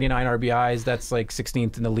like 49 RBIs. That's like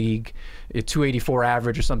 16th in the league. A 284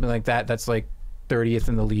 average or something like that. That's like 30th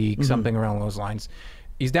in the league, something around those lines.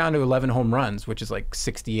 He's down to 11 home runs, which is like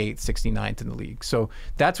 68th, 69th in the league. So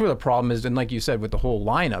that's where the problem is. And like you said, with the whole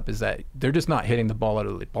lineup, is that they're just not hitting the ball out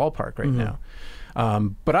of the ballpark right now.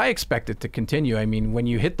 But I expect it to continue. I mean, when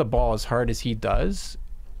you hit the ball as hard as he does,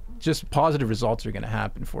 just positive results are going to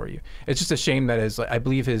happen for you. It's just a shame that I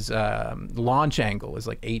believe his launch angle is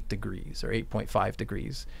like 8 degrees or 8.5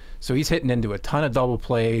 degrees. So he's hitting into a ton of double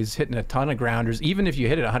plays, hitting a ton of grounders. Even if you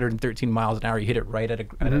hit it 113 miles an hour, you hit it right at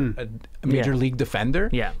a major league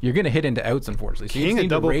defender, you're going to hit into outs, unfortunately. So King of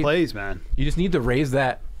double plays, man. You just need to raise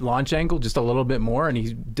that launch angle just a little bit more, and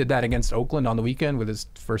he did that against Oakland on the weekend with his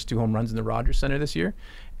first 2 home runs in the Rogers Center this year,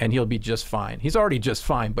 and he'll be just fine. He's already just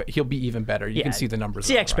fine, but he'll be even better. You can see the numbers. It's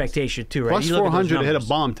the expectation too, right? Plus 400 to hit a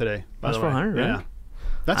bomb today. Plus 400, right? Yeah.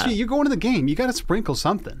 That's you're going to the game. You got to sprinkle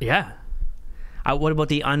something. Yeah. What about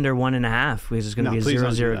the under 1.5? Because it's going to be a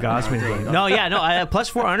 0-0 Gosman game. No, plus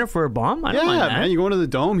 400 for a bomb? I don't mind that. Man, you're going to the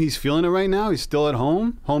Dome. He's feeling it right now. He's still at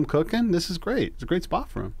home cooking. This is great. It's a great spot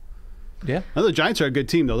for him. Yeah. Now, the Giants are a good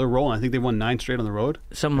team, though. They're rolling. I think they won 9 straight on the road.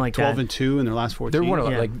 Something like 12-2 in their last 14. They're one of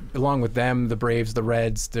like, along with them, the Braves, the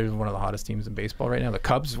Reds, they're one of the hottest teams in baseball right now. The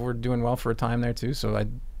Cubs were doing well for a time there, too. So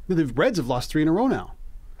the Reds have lost 3 in a row now.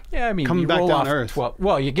 Yeah, I mean, coming back down to earth. 12,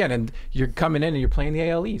 well, again, and you're coming in and you're playing the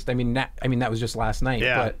AL East. I mean, that was just last night.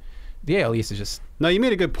 Yeah. But the AL East is just. No, you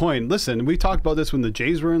made a good point. Listen, we talked about this when the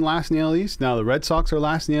Jays were in last in the AL East. Now the Red Sox are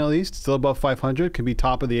last in the AL East, still above 500, can be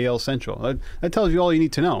top of the AL Central. That tells you all you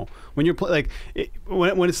need to know. When you're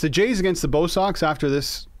when it's the Jays against the Bo Sox after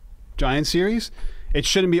this Giants series, it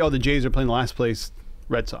shouldn't be the Jays are playing the last place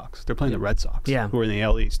Red Sox. They're playing the Red Sox, who are in the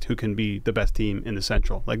AL East, who can be the best team in the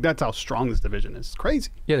Central. Like, that's how strong this division is. It's crazy.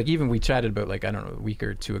 Yeah, like even we chatted about, like, I don't know, a week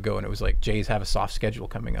or 2 ago, and it was like Jays have a soft schedule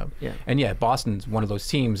coming up. Yeah. And Boston's one of those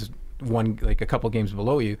teams, one like a couple games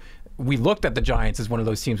below you. We looked at the Giants as one of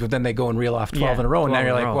those teams, but then they go and reel off 12 in a row, and now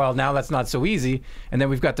you're like, well, now that's not so easy. And then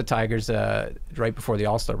we've got the Tigers right before the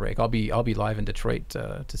All-Star break. I'll be live in Detroit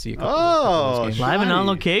to see a couple of those games. Live and on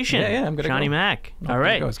location. Yeah, I'm gonna Johnny go. Mac. All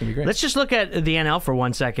right, it's gonna be great. Let's just look at the NL for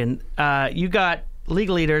 1 second. You got league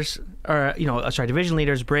leaders, or division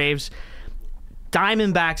leaders, Braves,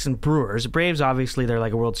 Diamondbacks, and Brewers. Braves, obviously, they're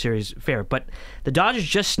like a World Series favorite, but the Dodgers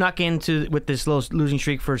just snuck into with this little losing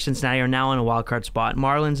streak for Cincinnati, are now in a wild card spot.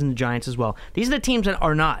 Marlins and the Giants as well. These are the teams that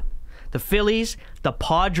are not. The Phillies, the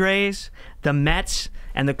Padres, the Mets,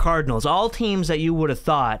 and the Cardinals. All teams that you would have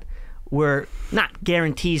thought were not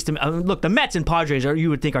guarantees to. Look, the Mets and Padres you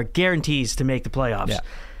would think are guarantees to make the playoffs,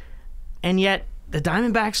 and yet the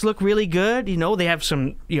Diamondbacks look really good. They have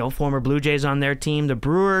some, former Blue Jays on their team. The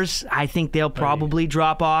Brewers, I think they'll probably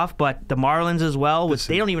drop off, but the Marlins as well.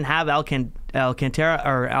 They don't even have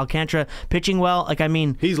Alcantara pitching well. Like, I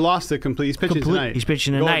mean, he's lost it completely. He's pitching tonight. He's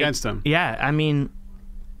pitching tonight. Go against him. Yeah, I mean,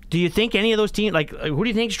 do you think any of those teams, like, who do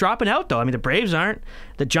you think's dropping out though? I mean, the Braves aren't.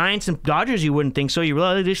 The Giants and Dodgers, you wouldn't think so. You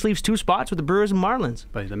really just leaves 2 spots with the Brewers and Marlins.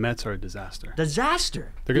 But the Mets are a disaster.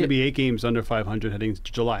 Disaster. They're going to be 8 games under 500 heading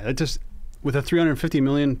to July. That just. With a $350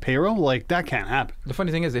 million payroll, like, that can't happen. The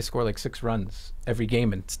funny thing is they score like 6 runs every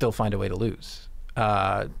game and still find a way to lose.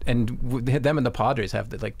 And them and the Padres have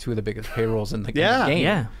 2 of the biggest payrolls in the game.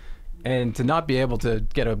 Yeah. And to not be able to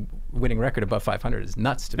get a winning record above 500 is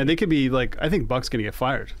nuts to me. And they could be I think Buck's going to get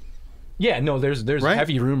fired. Yeah, no, there's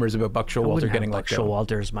heavy rumors about Buck Showalter getting let go.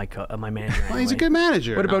 Showalter is my manager. Well, he's a good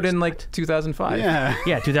manager. What about in 2005?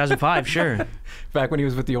 Yeah, 2005, sure. Back when he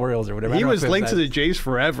was with the Orioles or whatever. He was linked to the Jays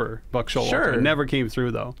forever, Buck Showalter. Sure. It never came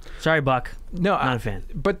through, though. Sorry, Buck. No, not a fan.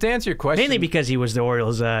 But to answer your question... Mainly because he was the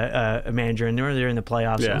Orioles manager, and they're in the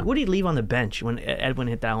playoffs. Yeah. What did he leave on the bench when Edwin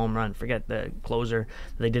hit that home run? Forget the closer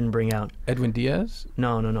that they didn't bring out. Edwin Diaz?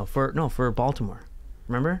 No. For Baltimore.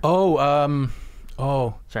 Remember?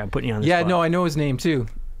 Oh, sorry, I'm putting you on the spot. Yeah, no, I know his name too.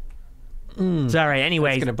 It's all right.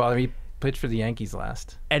 Anyway, it's gonna bother me. He pitched for the Yankees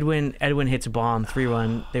last. Edwin hits a bomb,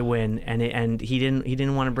 3-run. They win, and he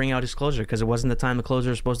didn't want to bring out his closer because it wasn't the time the closer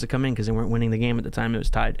was supposed to come in because they weren't winning the game at the time it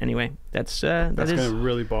was tied. Anyway, that's gonna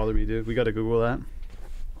really bother me, dude. We got to Google that.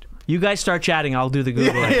 You guys start chatting. I'll do the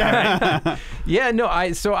Googling. Yeah. Right? Yeah, no,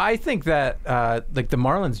 I think that the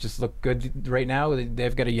Marlins just look good right now.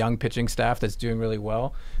 They've got a young pitching staff that's doing really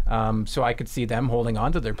well. So I could see them holding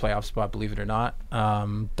on to their playoff spot, believe it or not.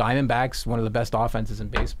 Diamondbacks, one of the best offenses in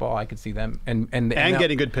baseball. I could see them and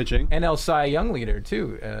getting good pitching. NL Cy Young leader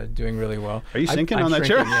too, doing really well. Are you sinking I'm on that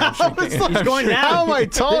chair? Yeah, I'm shrinking. He's going down. How am I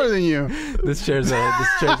taller than you? This chair's a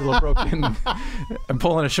little broken. I'm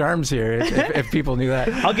pulling a Charms here. If people knew that,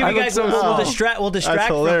 I'll give you guys. We'll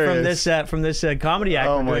distract from this comedy act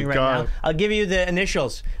we're doing right now. I'll give you the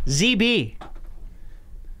initials. ZB.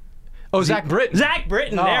 Oh, Zach Britton. Zach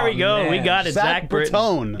Britton. Oh, there we go. man. We got it. Zach Britton.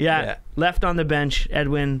 Britton. Yeah. Left on the bench.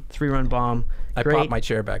 Edwin 3-run bomb. I Great. popped my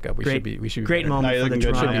chair back up. We should be great better. moment for the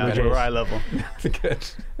Toronto Blue We're Jays. eye level. Good.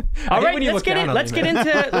 All right, let's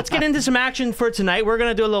get into some action for tonight. We're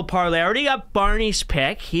gonna do a little parlay. I already got Barney's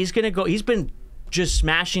pick. He's gonna go. He's been just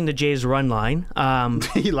smashing the Jays run line.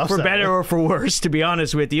 He loves for that, better right? or for worse, to be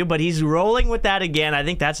honest with you. But he's rolling with that again. I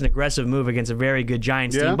think that's an aggressive move against a very good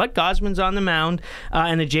Giants team. But Gosman's on the mound,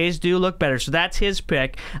 and the Jays do look better. So that's his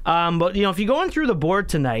pick. But if you're going through the board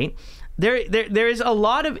tonight, there is a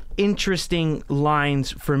lot of interesting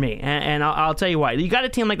lines for me, and I'll tell you why. You got a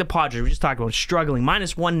team like the Padres, we just talked about, struggling,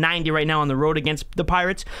 minus 190 right now on the road against the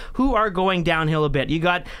Pirates, who are going downhill a bit. You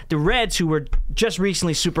got the Reds, who were just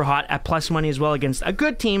recently super hot at plus money as well against a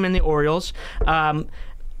good team in the Orioles.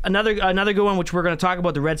 Another good one, which we're going to talk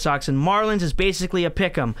about, the Red Sox and Marlins, is basically a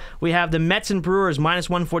pick'em. We have the Mets and Brewers, minus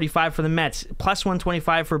 145 for the Mets, plus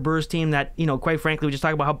 125 for a Brewers team that, quite frankly, we just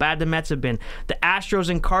talked about how bad the Mets have been. The Astros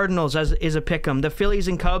and Cardinals is a pick'em. The Phillies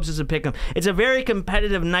and Cubs is a pick'em. It's a very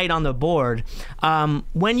competitive night on the board.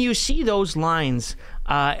 When you see those lines,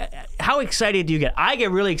 how excited do you get? I get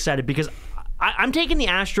really excited because I'm taking the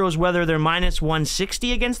Astros whether they're minus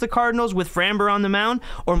 160 against the Cardinals with Framber on the mound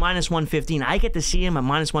or minus 115. I get to see him at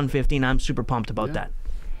minus 115. I'm super pumped about that.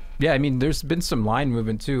 Yeah, I mean, there's been some line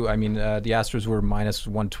movement too. I mean, the Astros were minus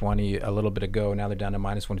 120 a little bit ago. Now they're down to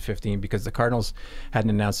minus 115 because the Cardinals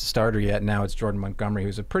hadn't announced a starter yet. Now it's Jordan Montgomery,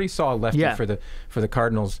 who's a pretty solid lefty for the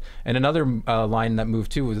Cardinals. And another line that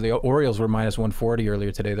moved too was the Orioles were minus 140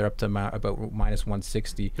 earlier today. They're up to about minus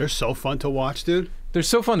 160. They're so fun to watch, dude. They're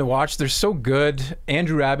so fun to watch. They're so good.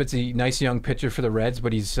 Andrew Abbott's a nice young pitcher for the Reds,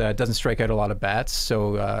 but he's doesn't strike out a lot of bats,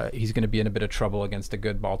 so he's going to be in a bit of trouble against a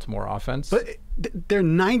good Baltimore offense. But they're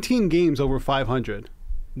 19 games over 500.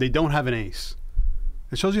 They don't have an ace.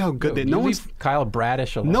 It shows you how good they. No one's Kyle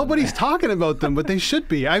Bradish alone. Nobody's talking about them, but they should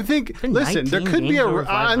be. I think. Listen, there could be a.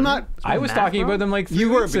 I'm not. I was talking about them like 3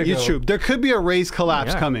 weeks ago. It's true. There could be a Rays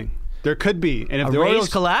collapse coming. There could be, and if the Rays Orioles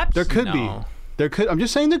collapse, there could be. There could. I'm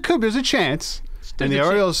just saying there could. There's a chance. And the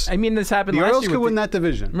Orioles. I mean, this happened the last Orioles year. could win that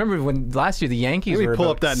division. Remember when last year the Yankees were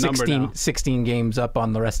pull about up that 16 games up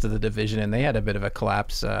on the rest of the division, and they had a bit of a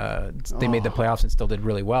collapse. They made the playoffs and still did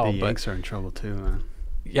really well. The Yanks are in trouble too, man.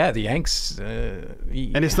 Yeah, the Yanks.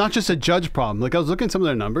 And it's not just a Judge problem. Like, I was looking at some of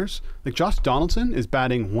their numbers. Like, Josh Donaldson is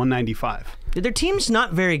batting 195. Their team's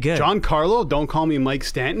not very good. Giancarlo, don't call me Mike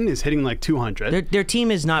Stanton, is hitting like 200. Their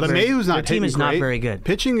team is not LeMahieu's their team is not very good.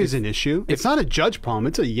 Pitching is an issue. It's not a Judge problem.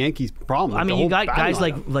 It's a Yankees problem. I mean, you got guys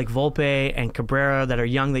like Volpe and Cabrera that are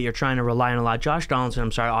young that you're trying to rely on a lot. Josh Donaldson,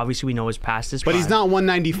 I'm sorry, obviously we know is past his prime. But he's not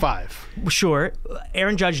 195. Sure.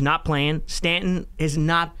 Aaron Judge not playing. Stanton has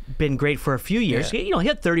not been great for a few years. Yeah. He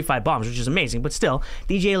hit 35 bombs, which is amazing, but still,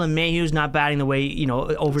 DJ LeMahieu's not batting the way,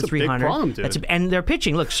 over 300. That's a big problem, dude. And they're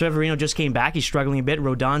pitching. Look, Severino just came back. He's struggling a bit.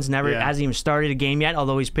 Rodon's hasn't even started a game yet,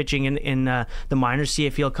 although he's pitching in the minors. See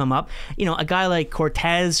if he'll come up. A guy like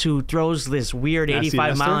Cortez who throws this weird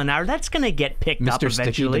 85 mile an hour, that's going to get picked up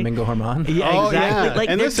eventually. Mr. Sticky Domingo Germán. Yeah, exactly. Yeah. Like,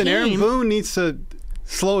 and listen, Aaron Boone needs to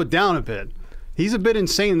slow it down a bit. He's a bit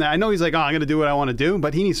insane. That I know he's like, I'm going to do what I want to do,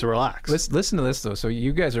 but he needs to relax. Listen to this, though. So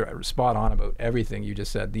you guys are spot on about everything you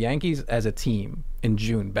just said. The Yankees, as a team, in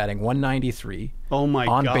June, batting 193. Oh, my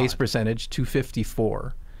God. On base percentage,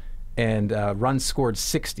 254. And runs scored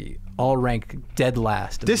 60. All ranked dead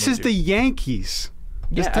last. This is the Yankees.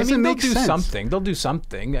 This Yeah, doesn't make they'll sense. do something. They'll do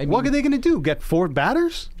something. I mean, What are they going to do? Get 4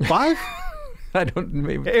 batters? 5? I don't.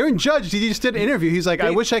 Maybe. Aaron Judge, he just did an interview. He's like, I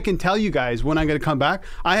wish I can tell you guys when I'm going to come back.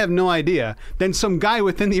 I have no idea. Then some guy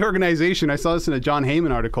within the organization, I saw this in a John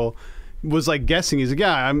Heyman article, was like guessing. He's like,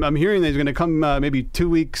 yeah, I'm hearing that he's going to come maybe 2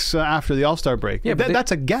 weeks after the All-Star break. Yeah,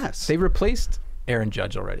 that's a guess. They replaced Aaron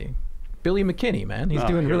Judge already. Billy McKinney, man. He's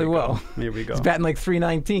doing really well. Here we go. He's batting like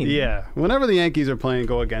 319. Yeah. Whenever the Yankees are playing,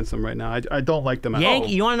 go against them right now. I don't like them at all.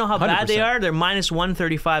 You want to know how bad they 100%. are? They're minus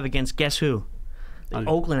 135 against guess who? The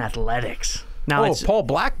Oakland Athletics. Now it's Paul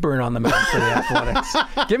Blackburn on the mound for the Athletics.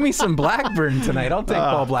 Give me some Blackburn tonight. I'll take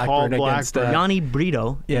Paul Blackburn against Yanni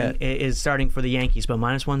Brito. Is starting for the Yankees, but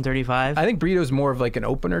minus 135. I think Brito's more of like an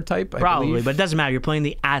opener type. Probably, I believe. but it doesn't matter. You're playing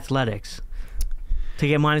the Athletics. to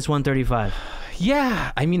get minus 135.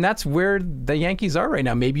 Yeah, I mean that's where the Yankees are right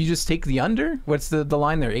now. Maybe you just take the under. What's the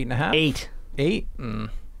line there? 8.5. 8. 8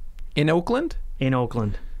 in Oakland. In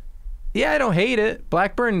Oakland. Yeah, I don't hate it.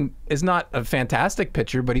 Blackburn is not a fantastic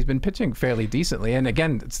pitcher, but he's been pitching fairly decently. And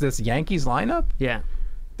again, it's this Yankees lineup. Yeah.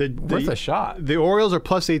 Worth a shot. The Orioles are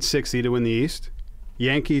plus 860 to win the East.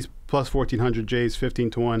 Yankees plus 1,400. Jays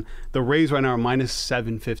 15-1. The Rays right now are minus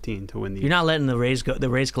 715 to win the East. You're not letting the Rays go. The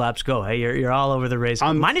Rays collapse go. Hey, you're all over the Rays.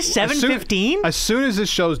 Minus 715. As soon as this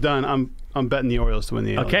show's done, I'm betting the Orioles to win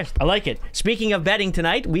the AL. Okay, I like it. Speaking of betting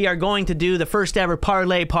tonight, we are going to do the first ever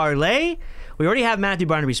parlay. We already have Matthew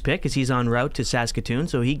Barnaby's pick because he's en route to Saskatoon.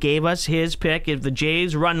 So he gave us his pick of the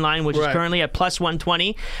Jays run line, which is currently at plus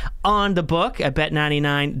 120 on the book at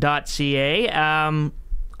bet99.ca.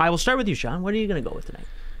 I will start with you, Shawn. What are you going to go with tonight?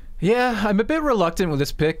 Yeah, I'm a bit reluctant with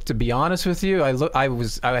this pick, to be honest with you. I've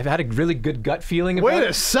had a really good gut feeling about it. Way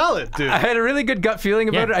to sell it, dude. I had a really good gut feeling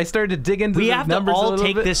about it. I started to dig into the numbers a little bit. We have to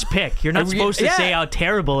all take this pick. You're not supposed to say how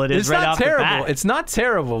terrible it is right off the bat. It's not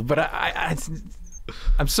terrible, but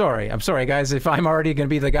I'm sorry. I'm sorry, guys. If I'm already going to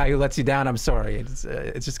be the guy who lets you down, I'm sorry. It's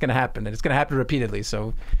just going to happen, and it's going to happen repeatedly.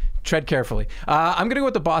 So tread carefully. I'm going to go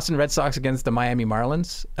with the Boston Red Sox against the Miami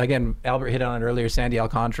Marlins. Again, Albert hit on it earlier. Sandy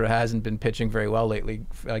Alcantara hasn't been pitching very well lately,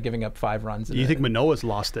 giving up 5 runs. You think Manoah's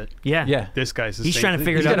lost it? Yeah. This guy's the He's same. trying to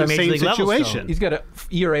figure it out at Major League level. He's got an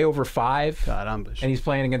ERA over 5. God, ambush. And he's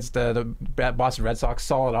playing against the Boston Red Sox.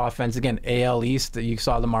 Solid offense. Again, AL East. You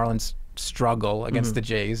saw the Marlins struggle against the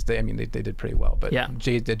Jays. They did pretty well, but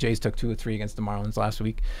the Jays took 2 or 3 against the Marlins last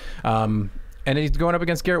week. And he's going up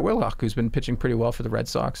against Garrett Whitlock, who's been pitching pretty well for the Red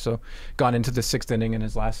Sox. So gone into the 6th inning in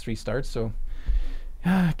his last 3 starts. So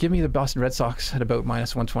give me the Boston Red Sox at about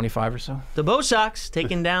minus 125 or so. The Bo Sox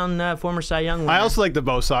taking down former Cy Young winner. I also like the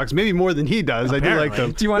Bo Sox, maybe more than he does. Apparently. I do like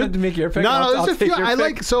them. Do you want to make your pick? No, I'll there's a few take your I pick.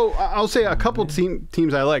 like. So I'll say a couple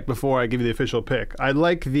teams I like before I give you the official pick. I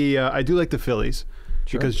like I do like the Phillies.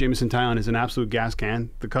 Sure. Because Jameson Taillon is an absolute gas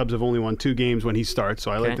can. The Cubs have only won 2 games when he starts,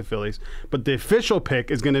 so I like the Phillies. But the official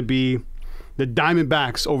pick is going to be the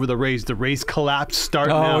Diamondbacks over the Rays. The Rays collapse start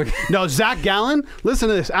now. No, Zach Gallen, listen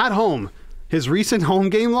to this. At home, his recent home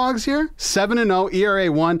game logs here, 7-0,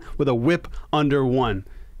 ERA 1 with a whip under 1.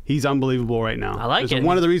 He's unbelievable right now. I like it.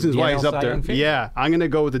 One of the reasons why he's up there. Favorite. Yeah, I'm going to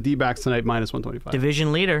go with the D-backs tonight, minus 125.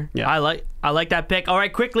 Division leader. Yeah. I like that pick. All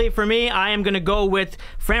right, quickly for me, I am going to go with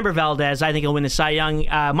Framber Valdez. I think he'll win the Cy Young.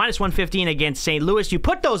 Minus 115 against St. Louis. You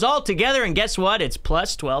put those all together, and guess what? It's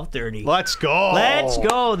plus 1230. Let's go. Let's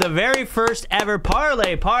go. The very first ever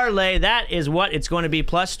parlay. That is what it's going to be,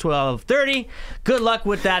 plus 1230. Good luck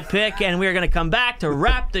with that pick, and we're going to come back to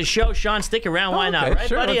wrap the show. Shawn, stick around. Why not? Right,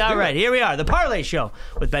 sure, buddy? All right, here we are. The Parlay Show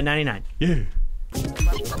with Bet99. Yeah.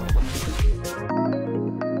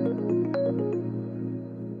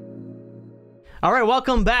 All right,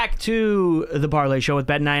 welcome back to the Parleh Show with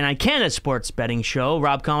Bet99, Canada's sports betting show.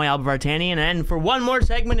 Rob Conway, Albert Vartanian, and for one more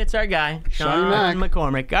segment, it's our guy, Shawn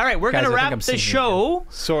McCormick. All right, we're going to wrap the show.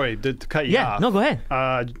 Sorry to cut you off. Yeah, no, go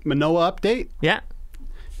ahead. Manoah update. Yeah.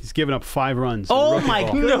 He's given up 5 runs. Oh, my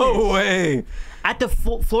goodness. No way. At the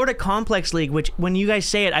Florida Complex League, which when you guys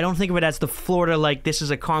say it, I don't think of it as the Florida, like this is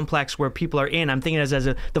a complex where people are in. I'm thinking as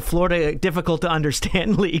the Florida difficult to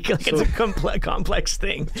understand league. Like it's a complex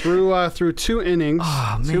thing. Through 2 innings.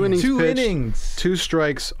 Oh, man. 2 innings. 2 pitched, innings. 2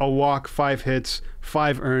 strikes, a walk, 5 hits,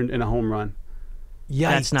 5 earned, and a home run. Yikes.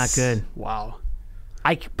 That's not good. Wow.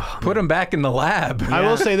 Put him back in the lab. I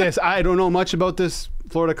will say this. I don't know much about this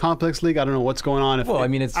Florida Complex League. I don't know what's going on. Well, I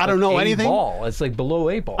mean, it's I don't know anything. Ball. It's like below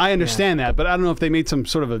A ball. I understand that, but I don't know if they made some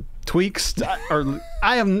sort of a tweaks or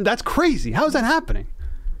that's crazy. How is that happening?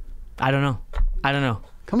 I don't know.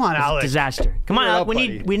 Come on, Alex. Disaster. Come on,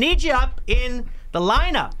 Alex. We need you up in the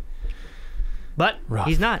lineup. But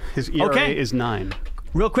he's not. His ERA is 9.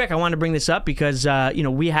 Real quick, I wanted to bring this up because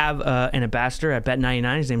we have an ambassador at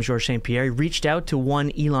Bet99. His name is Georges St. Pierre. He reached out to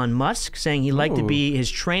one Elon Musk saying he'd like to be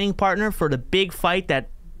his training partner for the big fight that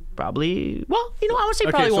probably, I would say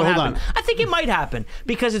probably won't happen. I think it might happen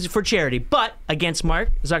because it's for charity, but against Mark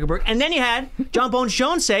Zuckerberg. And then you had John Bones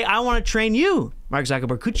Jones say, I want to train you, Mark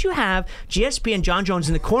Zuckerberg. Could you have GSP and John Jones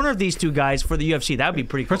in the corner of these 2 guys for the UFC? That would be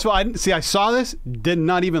pretty cool. First of all, I saw this, did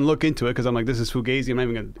not even look into it because I'm like, this is Fugazi. I'm not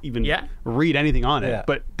even going to read anything on it. Yeah.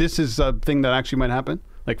 But this is a thing that actually might happen.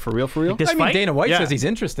 Like, for real? This fight? Dana White says he's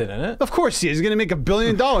interested in it. Of course he is. He's going to make $1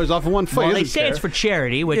 billion off of one fight. Well, they say it's for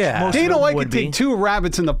charity, which most Dana White would could take 2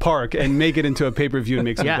 rabbits in the park and make it into a pay-per-view and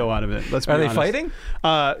make some dough out of it. Let's be honest. Are they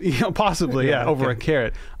fighting? Possibly, over a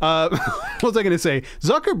carrot. What was I going to say?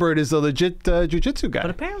 Zuckerberg is a legit jiu-jitsu guy.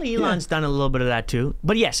 But apparently Elon's done a little bit of that too.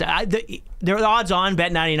 But yes, There are odds on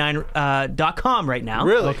bet99.com right now.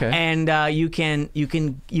 Really? Okay. And you can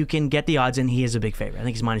get the odds, and he is a big favorite. I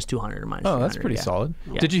think he's minus 200 or minus 300. Oh, that's pretty yeah. solid.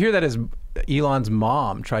 Yeah. Did you hear that Elon's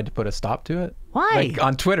mom tried to put a stop to it? Why? Like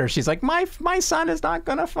on Twitter, she's like, my son is not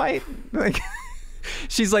gonna fight. Like,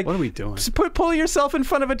 she's like, What are we doing? Just pull yourself in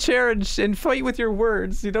front of a chair and fight with your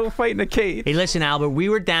words. You don't fight in a cage. Hey, listen, Albert, we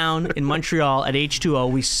were down in Montreal at H2O.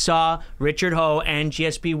 We saw Richard Ho and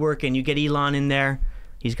GSP working. You get Elon in there,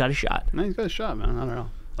 he's got a shot. No, he's got a shot, man. I don't know.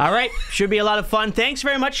 All right, should be a lot of fun. Thanks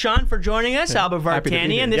very much, Shawn, for joining us. Albert happy to be here.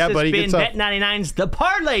 Vartanian. This Yeah, has buddy, been good stuff. Bet99's The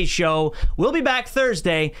Parleh Show. We'll be back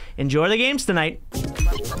Thursday. Enjoy the games tonight.